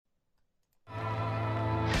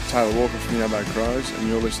Taylor Walker from the Adelaide Crows, and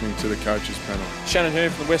you're listening to the Coaches Panel. Shannon Hurn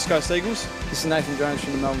from the West Coast Eagles. This is Nathan Jones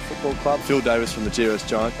from the Melbourne Football Club. Phil Davis from the GWS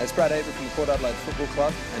Giants. It's Brad Avery from the Port Adelaide Football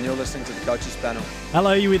Club, and you're listening to the Coaches Panel.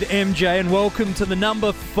 Hello, you with MJ, and welcome to the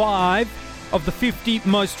number 5 of the 50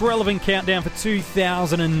 most relevant countdown for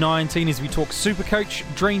 2019 as we talk Supercoach,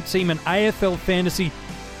 Dream Team and AFL Fantasy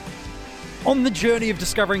on the journey of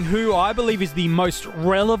discovering who I believe is the most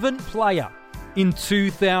relevant player in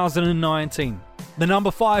 2019. The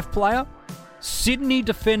number 5 player, Sydney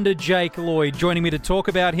defender Jake Lloyd. Joining me to talk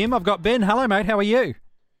about him, I've got Ben. Hello, mate. How are you?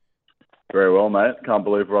 Very well, mate. Can't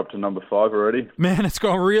believe we're up to number 5 already. Man, it's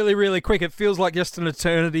gone really, really quick. It feels like just an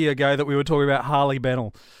eternity ago that we were talking about Harley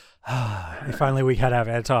Bennell. If only we could have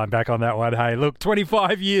our time back on that one. Hey, look,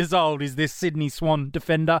 25 years old is this Sydney Swan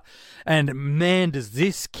defender. And man, does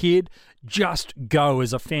this kid just go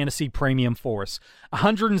as a fantasy premium for us.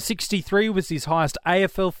 163 was his highest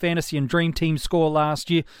AFL Fantasy and Dream Team score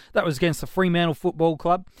last year. That was against the Fremantle Football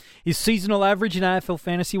Club. His seasonal average in AFL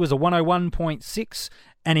Fantasy was a 101.6.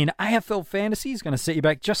 And in AFL Fantasy, he's going to set you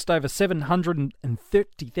back just over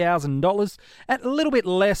 $730,000, and a little bit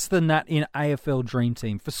less than that in AFL Dream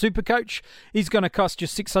Team. For Supercoach, he's going to cost you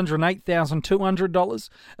 $608,200,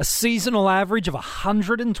 a seasonal average of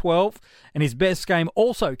 112, and his best game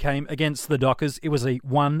also came against the Dockers. It was a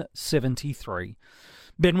 173.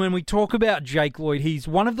 Ben, when we talk about Jake Lloyd, he's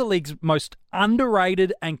one of the league's most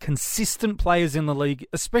underrated and consistent players in the league,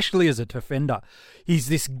 especially as a defender. He's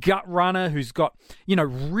this gut runner who's got,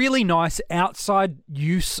 really nice outside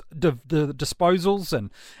use of the disposals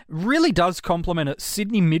and really does complement a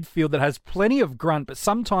Sydney midfield that has plenty of grunt, but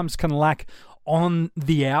sometimes can lack on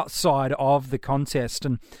the outside of the contest.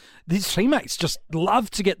 And his teammates just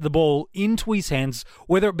love to get the ball into his hands,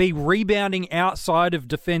 whether it be rebounding outside of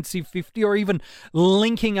defensive 50 or even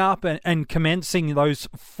linking up and commencing those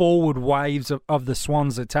forward waves of the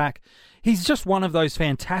Swans' attack. He's just one of those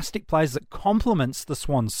fantastic players that complements the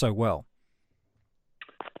Swans so well.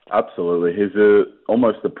 Absolutely. He's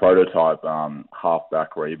almost the prototype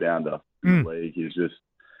halfback rebounder in the league.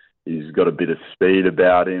 He's got a bit of speed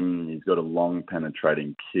about him. He's got a long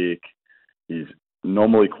penetrating kick. He's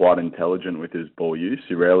normally quite intelligent with his ball use.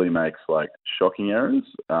 He rarely makes shocking errors,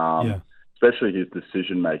 especially his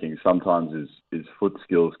decision making. Sometimes his foot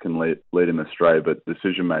skills can lead him astray, but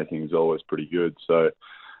decision making is always pretty good. So,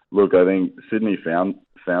 look, I think Sydney found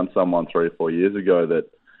someone 3 or 4 years ago that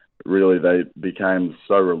really they became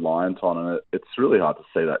so reliant on, and it's really hard to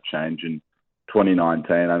see that change in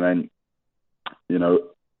 2019. I mean,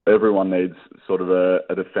 everyone needs sort of a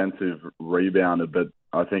defensive rebounder, but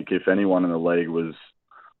I think if anyone in the league was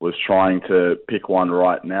trying to pick one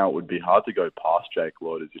right now, it would be hard to go past Jake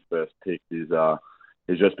Lloyd as your first pick. He's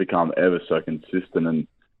just become ever so consistent, and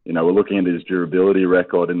we're looking at his durability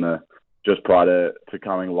record just prior to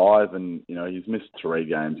coming live, and he's missed 3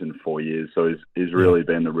 games in 4 years, so he's really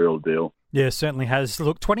been the real deal. Yeah, certainly has.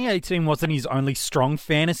 Look, 2018 wasn't his only strong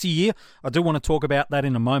fantasy year. I do want to talk about that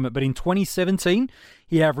in a moment. But in 2017,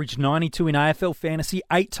 he averaged 92 in AFL Fantasy,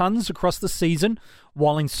 8 tons across the season,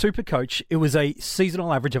 while in Supercoach, it was a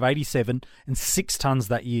seasonal average of 87 and 6 tons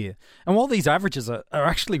that year. And while these averages are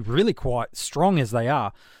actually really quite strong as they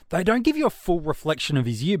are, they don't give you a full reflection of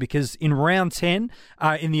his year, because in round 10,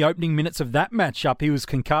 in the opening minutes of that matchup, he was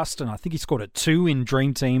concussed, and I think he scored a 2 in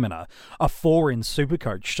Dream Team and a 4 in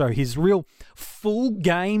Supercoach. So his real full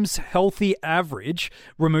games healthy average,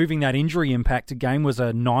 removing that injury impacted game, was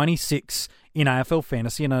a 96 in AFL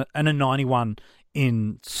Fantasy and a 91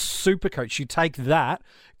 in Supercoach. You take that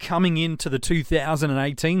coming into the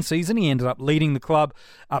 2018 season, he ended up leading the club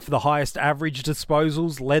for the highest average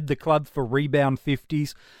disposals, led the club for rebound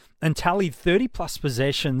 50s, and tallied 30-plus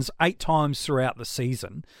possessions 8 times throughout the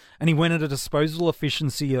season. And he went at a disposal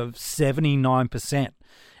efficiency of 79%.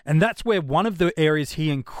 And that's where one of the areas he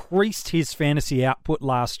increased his fantasy output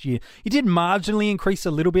last year. He did marginally increase a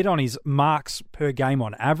little bit on his marks per game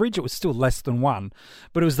on average. It was still less than 1.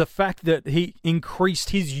 But it was the fact that he increased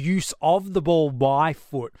his use of the ball by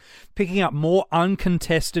foot, picking up more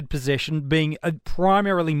uncontested possession, being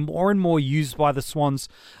primarily more and more used by the Swans,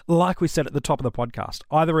 like we said at the top of the podcast,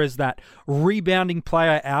 either as that rebounding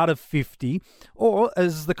player out of 50 or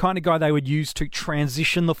as the kind of guy they would use to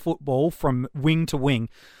transition the football from wing to wing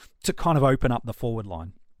to kind of open up the forward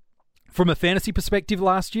line. From a fantasy perspective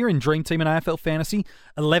last year in Dream Team and AFL Fantasy,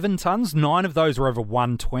 11 tons, 9 of those were over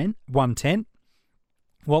 110.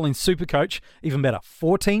 While in Supercoach, even better,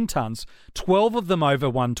 14 tons, 12 of them over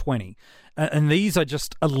 120. And these are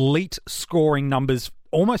just elite scoring numbers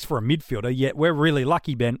almost for a midfielder, yet we're really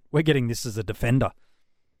lucky, Ben. We're getting this as a defender.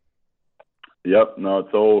 Yep, no,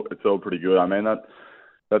 it's all pretty good. I mean,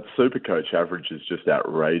 that Supercoach average is just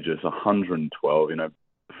outrageous. 112,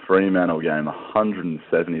 Fremantle game,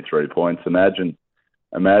 173 points. Imagine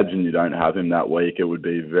you don't have him that week. It would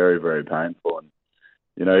be very, very painful. And,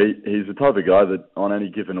 he's the type of guy that on any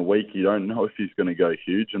given week, you don't know if he's going to go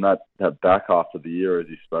huge. And that back half of the year, as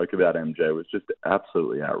you spoke about, MJ, was just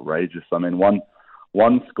absolutely outrageous. I mean, one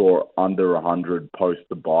score under 100 post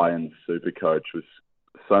the buy in Supercoach was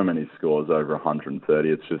so many scores over 130.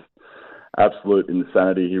 It's just absolute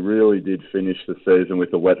insanity. He really did finish the season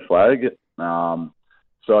with a wet flag.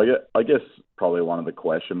 So I guess probably one of the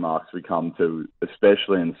question marks we come to,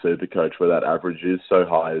 especially in Supercoach where that average is so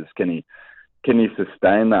high, is can he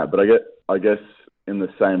sustain that? But I guess in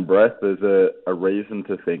the same breath, there's a reason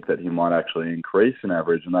to think that he might actually increase in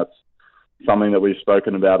average, and that's something that we've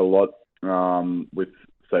spoken about a lot with,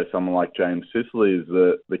 say, someone like James Sicily, is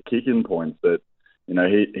the kick-in points that,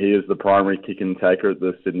 he is the primary kick-in taker at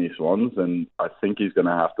the Sydney Swans, and I think he's going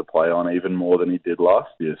to have to play on even more than he did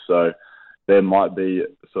last year. So there might be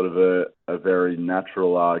sort of a very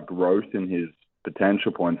natural growth in his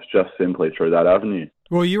potential points just simply through that avenue.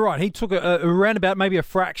 Well, you're right. He took around about maybe a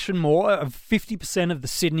fraction more of 50% of the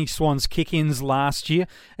Sydney Swans kick-ins last year,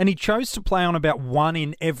 and he chose to play on about 1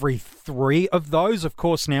 in every 3 of those. Of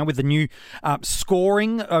course, now with the new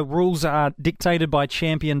scoring rules are dictated by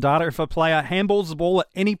Champion Data. If a player handballs the ball at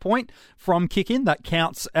any point from kick-in, that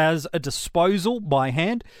counts as a disposal by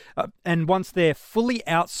hand. And once they're fully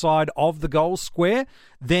outside of the goal square,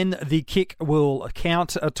 then the kick will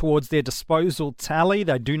count towards their disposal tally.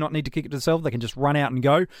 They do not need to kick it themselves. They can just run out and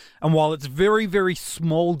go. And while it's very, very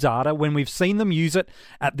small data, when we've seen them use it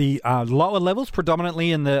at the lower levels,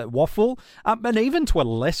 predominantly in the waffle, and even to a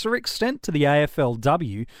lesser extent to the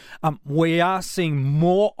AFLW, we are seeing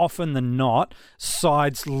more often than not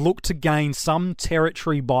sides look to gain some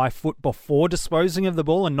territory by foot before disposing of the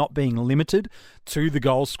ball and not being limited to the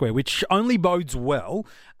goal square, which only bodes well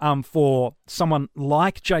for someone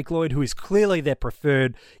like Jake Lloyd, who is clearly their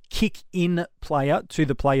preferred kick-in player to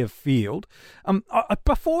the play of field.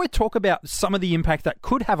 Before we talk about some of the impact that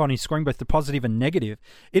could have on his scoring, both the positive and negative,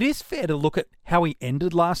 it is fair to look at how he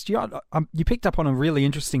ended last year. You picked up on a really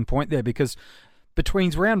interesting point there, because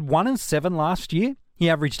between round 1 and 7 last year, he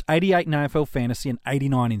averaged 88 in AFL Fantasy and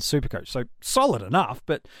 89 in Supercoach. So solid enough,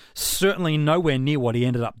 but certainly nowhere near what he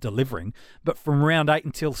ended up delivering. But from round 8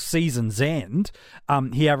 until season's end,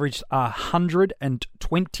 he averaged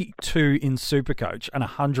 122 in Supercoach and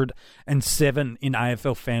 107 in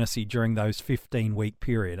AFL Fantasy during those 15-week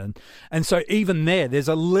period. And so even there's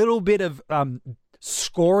a little bit of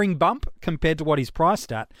scoring bump compared to what he's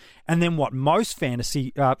priced at. And then what most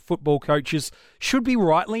fantasy football coaches should be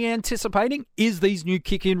rightly anticipating is these new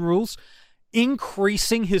kick-in rules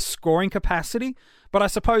increasing his scoring capacity. But I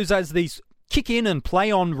suppose as these kick-in and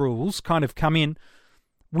play-on rules kind of come in,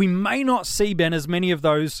 we may not see, Ben, as many of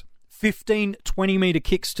those 15, 20-metre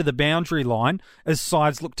kicks to the boundary line as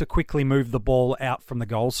sides look to quickly move the ball out from the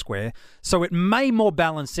goal square. So it may more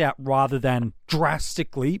balance out rather than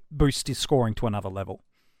drastically boost his scoring to another level.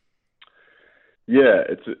 Yeah,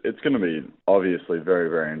 it's going to be obviously very,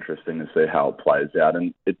 very interesting to see how it plays out.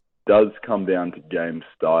 And it does come down to game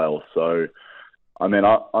style. So, I mean,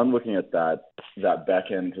 I'm looking at that back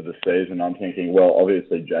end to the season. I'm thinking, well,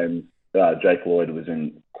 obviously Jake Lloyd was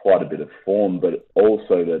in quite a bit of form, but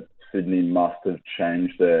also that Sydney must have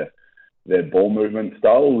changed their ball movement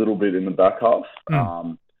style a little bit in the back half.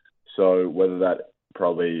 So whether that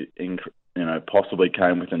probably possibly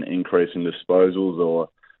came with an increase in disposals, or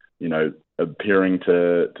appearing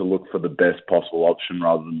to look for the best possible option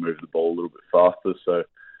rather than move the ball a little bit faster. So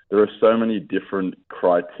there are so many different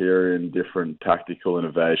criteria and different tactical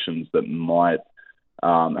innovations that might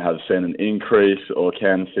have seen an increase or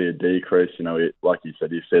can see a decrease. Like you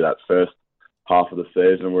said, you see that first half of the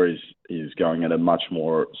season where he's going at a much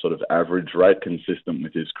more sort of average rate, consistent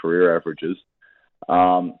with his career averages.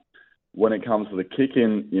 When it comes to the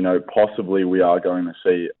kick-in, possibly we are going to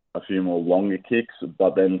see a few more longer kicks,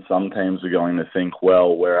 but then some teams are going to think,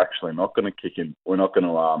 well, we're actually not going to kick in. We're not going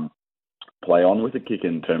to play on with the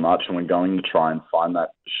kick-in too much, and we're going to try and find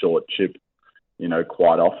that short chip,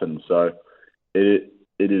 quite often. So it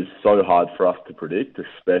is so hard for us to predict,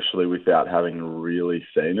 especially without having really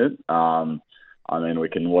seen it. I mean, we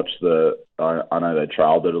can watch I know they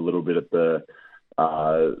trialled it a little bit at the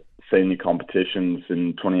senior competitions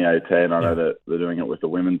in 2018. I know that they're doing it with the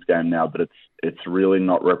women's game now, but it's really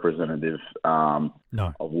not representative of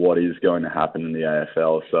what is going to happen in the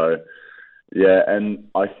AFL. So, yeah, and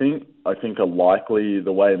I think the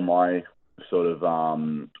way my sort of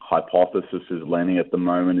hypothesis is leaning at the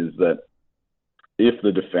moment is that if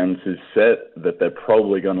the defence is set, that they're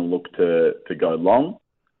probably going to look to go long.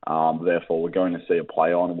 Therefore, we're going to see a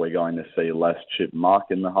play on. We're going to see less chip mark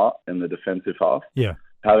in the defensive half. Yeah.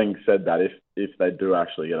 Having said that, if they do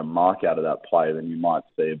actually get a mark out of that play, then you might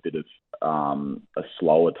see a bit of a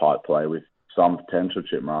slower type play with some potential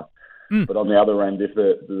chip mark. But on the other end, if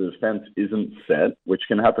the defence isn't set, which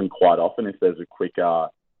can happen quite often if there's a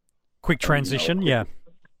quick transition, yeah.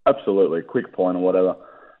 Absolutely, quick point or whatever,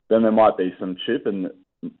 then there might be some chip, and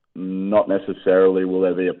not necessarily will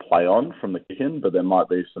there be a play on from the kick-in, but there might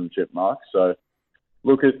be some chip marks. So,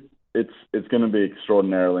 look, it's going to be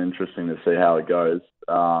extraordinarily interesting to see how it goes.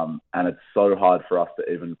 And it's so hard for us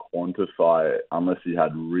to even quantify unless you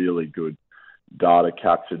had really good data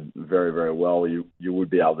captured very, very well. You would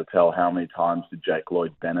be able to tell how many times did Jake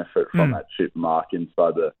Lloyd benefit from that chip mark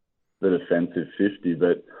inside the defensive 50.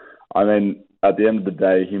 But, I mean, at the end of the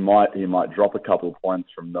day, he might drop a couple of points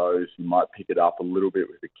from those. He might pick it up a little bit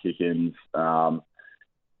with the kick-ins.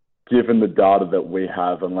 Given the data that we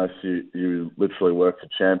have, unless you literally work for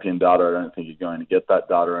Champion data, I don't think you're going to get that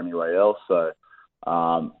data anywhere else. So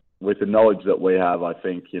with the knowledge that we have, I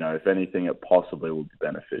think, if anything, it possibly will be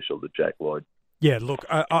beneficial to Jake Lloyd. Yeah, look,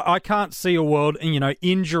 I can't see a world,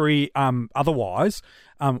 injury otherwise,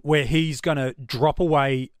 where he's going to drop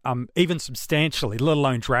away even substantially, let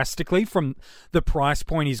alone drastically, from the price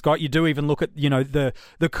point he's got. You do even look at,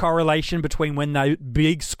 the correlation between when the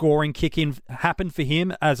big scoring kick-in happened for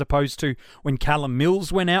him as opposed to when Callum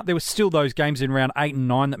Mills went out. There were still those games in round 8 and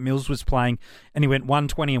 9 that Mills was playing, and he went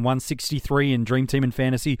 120 and 163 in Dream Team and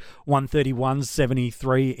Fantasy, 131,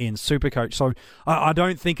 73 in Supercoach. So I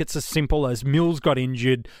don't think it's as simple as Mills got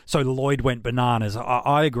injured, so Lloyd went bananas.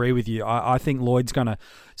 I agree with you. I think Lloyd's going to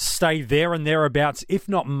stay there and thereabouts, if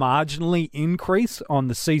not marginally increase on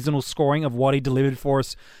the seasonal scoring of what he delivered for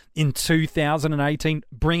us in 2018,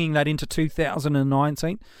 bringing that into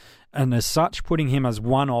 2019. And as such, putting him as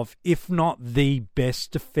one of, if not the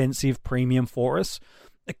best defensive premium for us,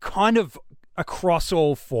 kind of across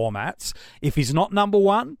all formats. If he's not number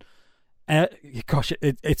one,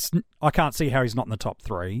 it's I can't see how he's not in the top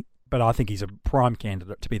 3, but I think he's a prime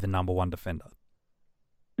candidate to be the number 1 defender.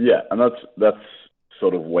 Yeah, and that's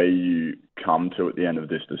sort of where you come to at the end of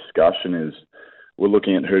this discussion is we're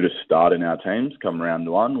looking at who to start in our teams come round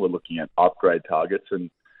 1. We're looking at upgrade targets, and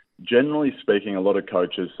generally speaking, a lot of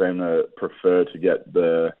coaches seem to prefer to get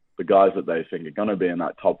the guys that they think are going to be in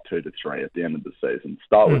that top 2 to 3 at the end of the season.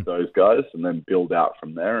 Start with those guys and then build out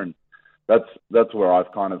from there. And that's where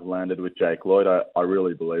I've kind of landed with Jake Lloyd. I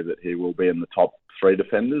really believe that he will be in the top 3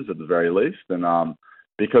 defenders at the very least. And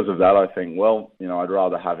because of that, I think, I'd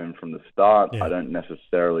rather have him from the start. Yeah. I don't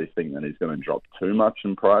necessarily think that he's going to drop too much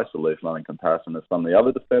in price, at least not in comparison to some of the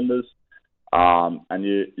other defenders. And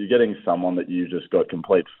you're getting someone that you've just got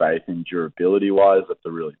complete faith in durability-wise. That's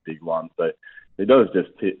a really big one. So he does just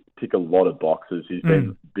tick a lot of boxes. He's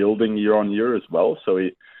been building year on year as well, so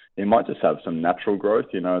he might just have some natural growth.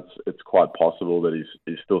 It's quite possible that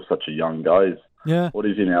he's still such a young guy. What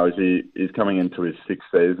is he now? He's coming into his 6th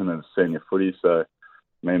season of senior footy, so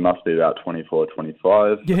he must be about 24,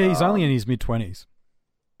 25. Yeah, he's only in his mid-20s.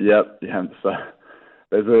 Yep. Yeah. So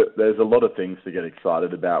there's a lot of things to get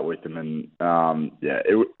excited about with him, and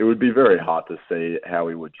it would be very hard to see how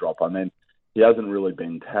he would drop. I mean, he hasn't really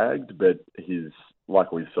been tagged, but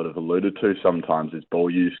like we've sort of alluded to, sometimes his ball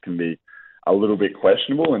use can be a little bit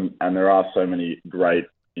questionable, and there are so many great,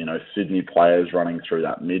 Sydney players running through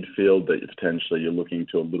that midfield that potentially you're looking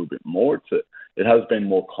to a little bit more. It has been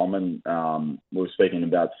more common. We were speaking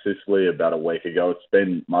about Sicily about a week ago. It's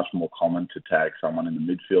been much more common to tag someone in the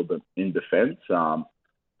midfield than in defence for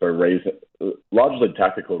largely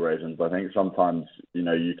tactical reasons. I think sometimes,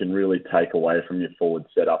 you can really take away from your forward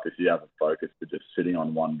setup if you have a focus to just sitting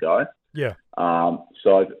on one guy. Yeah.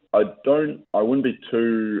 So I wouldn't be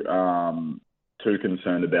too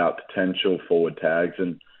concerned about potential forward tags,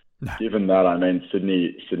 and given that, I mean,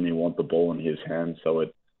 Sydney want the ball in his hands, so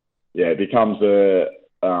it becomes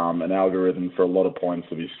an algorithm for a lot of points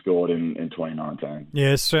to be scored in 2019.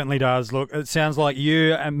 Yeah, it certainly does. Look, it sounds like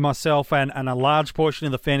you and myself and a large portion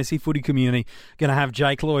of the fantasy footy community going to have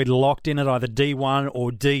Jake Lloyd locked in at either D1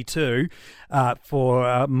 or D2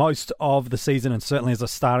 for most of the season, and certainly as a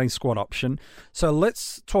starting squad option. So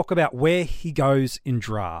let's talk about where he goes in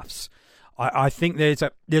drafts. I think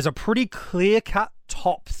there's a pretty clear-cut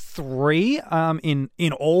top 3 in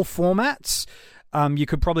all formats. You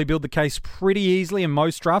could probably build the case pretty easily in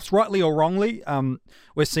most drafts, rightly or wrongly.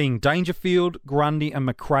 We're seeing Dangerfield, Grundy and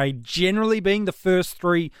McRae generally being the first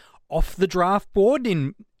 3 off the draft board.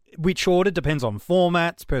 In which order depends on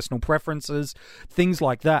formats, personal preferences, things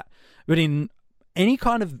like that. But in any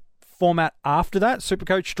kind of format after that,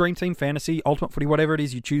 Supercoach, Dream Team, Fantasy, Ultimate Footy, whatever it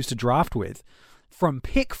is you choose to draft with, from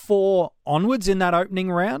pick 4 onwards in that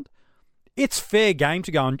opening round, it's fair game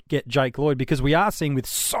to go and get Jake Lloyd, because we are seeing with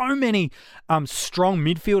so many strong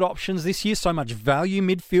midfield options this year, so much value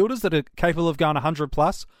midfielders that are capable of going 100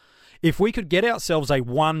 plus. If we could get ourselves a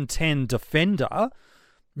 110 defender,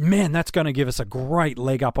 man, that's going to give us a great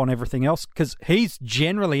leg up on everything else, because he's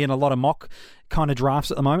generally in a lot of mock kind of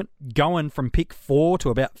drafts at the moment, going from pick 4 to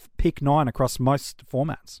about pick 9 across most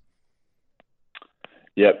formats.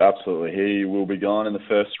 Yep, absolutely. He will be gone in the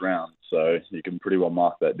first round, so you can pretty well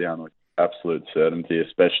mark that down with absolute certainty,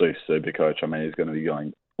 especially Supercoach. I mean, he's going to be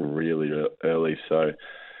going really early, so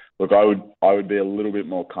look, I would be a little bit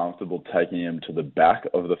more comfortable taking him to the back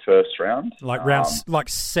of the first round, like rounds like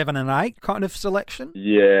 7 and 8 kind of selection.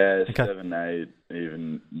 Yeah, okay. 7, 8,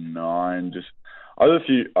 even 9. Just I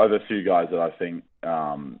have a few guys that I think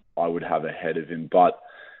I would have ahead of him. But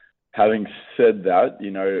having said that,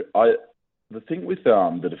 the thing with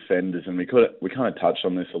the defenders, and we kind of touched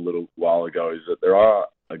on this a little while ago, is that there are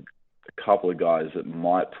a couple of guys that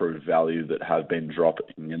might prove value that have been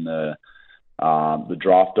dropping in the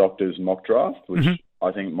Draft Doctors mock draft, which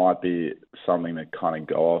I think might be something to kind of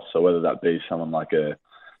go off. So whether that be someone like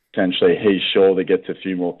potentially Heath Shaw that gets a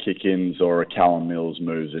few more kick-ins, or a Callum Mills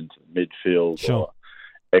moves into midfield, sure,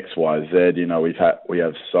 or XYZ. We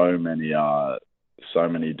have so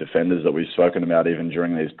many defenders that we've spoken about even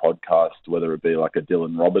during these podcasts, whether it be like a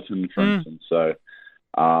Dylan Robertson, for instance. So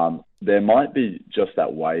there might be just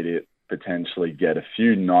that way to potentially get a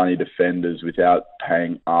few 90 defenders without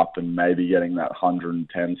paying up and maybe getting that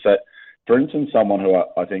 110 set. For instance, someone who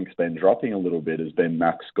I think's been dropping a little bit has been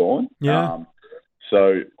Max Gawn. Yeah.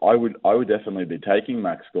 So I would definitely be taking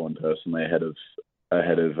Max Gawn personally ahead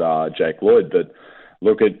of Jake Lloyd. But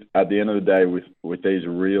look, at the end of the day, with these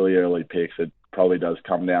really early picks, it probably does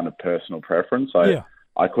come down to personal preference.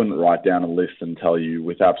 I couldn't write down a list and tell you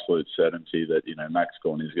with absolute certainty that Max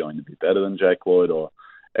Gawn is going to be better than Jake Lloyd or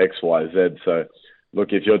XYZ. So,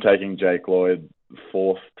 look, if you're taking Jake Lloyd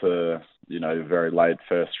 4th to very late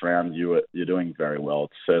first round, you're doing very well.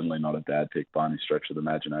 It's certainly not a bad pick by any stretch of the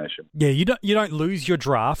imagination. Yeah, you don't lose your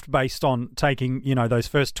draft based on taking those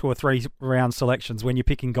first 2 or 3 round selections when you're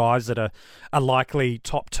picking guys that are likely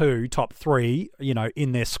top 2, top 3,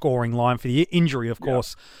 in their scoring line for the year. Injury, of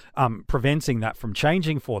course, preventing that from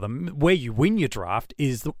changing for them. Where you win your draft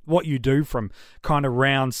is what you do from kind of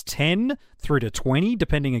rounds 10 through to 20,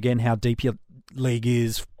 depending again how deep your league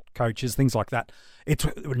is, coaches, things like that. It's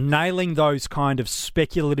nailing those kind of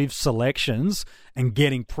speculative selections and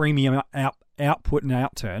getting premium output and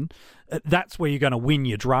outturn. That's where you're going to win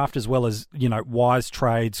your draft, as well as, wise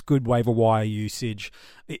trades, good waiver wire usage.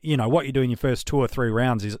 What you do in your first 2 or 3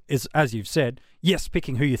 rounds is, as you've said, yes,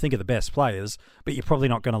 picking who you think are the best players, but you're probably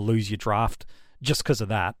not going to lose your draft just because of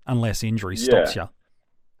that, unless injury stops you.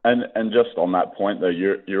 And just on that point, though,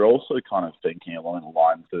 you're also kind of thinking along the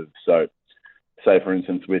lines of, so say, for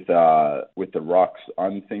instance, with the rucks,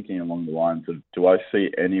 I'm thinking along the lines of, do I see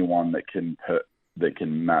anyone that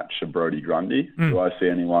can match a Brody Grundy? Do I see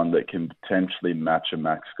anyone that can potentially match a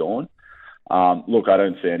Max Gawn? Look, I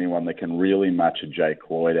don't see anyone that can really match a Jake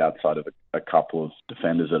Lloyd outside of a couple of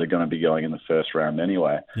defenders that are going to be going in the first round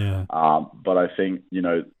anyway. Yeah. But I think,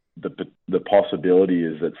 the possibility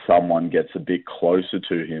is that someone gets a bit closer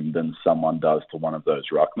to him than someone does to one of those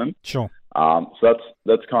ruckmen. Sure. So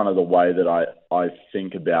that's kind of the way that I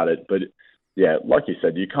think about it. But yeah, like you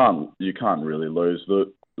said, you can't really lose.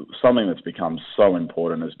 Something that's become so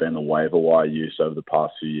important has been the waiver wire use over the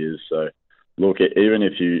past few years. So look, even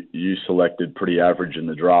if you selected pretty average in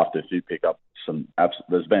the draft, if you pick up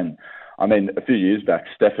there's been, a few years back,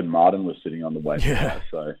 Stefan Martin was sitting on the waiver wire.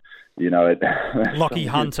 So, Lockie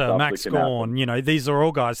Hunter, Max Gawn, these are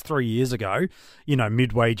all guys 3 years ago,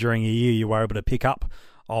 midway during a year, you were able to pick up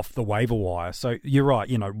off the waiver wire. So you're right,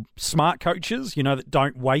 smart coaches, that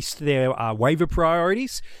don't waste their waiver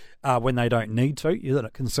priorities when they don't need to.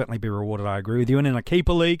 That can certainly be rewarded, I agree with you. And in a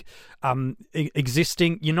keeper league,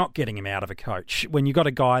 existing, you're not getting him out of a coach. When you've got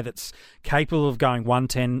a guy that's capable of going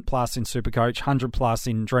 110 plus in Supercoach, 100 plus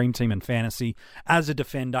in Dream Team and Fantasy as a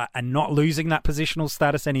defender, and not losing that positional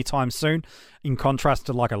status anytime soon, in contrast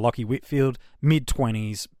to like a Lockie Whitfield,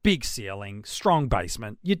 mid-20s, big ceiling, strong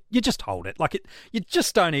basement, you just hold it. You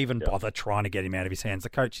just don't even bother trying to get him out of his hands. The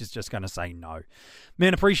coach is just going to say no.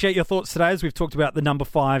 Man, appreciate your thoughts today as we've talked about the number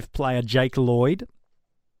 5 player, Jake Lloyd.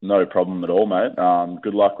 No problem at all, mate.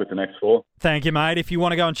 Good luck with the next 4. Thank you, mate. If you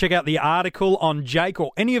want to go and check out the article on Jake or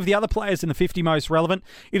any of the other players in the 50 most relevant,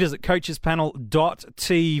 it is at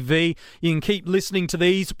coachespanel.tv. You can keep listening to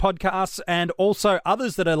these podcasts and also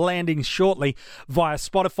others that are landing shortly via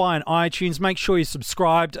Spotify and iTunes. Make sure you're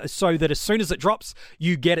subscribed so that as soon as it drops,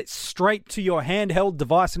 you get it straight to your handheld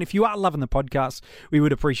device. And if you are loving the podcast, we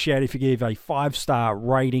would appreciate if you give a 5-star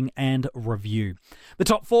rating and review. The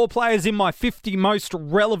top 4 players in my 50 most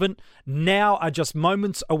relevant now are just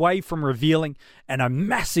moments away from revealing, and a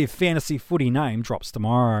massive fantasy footy name drops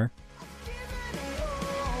tomorrow.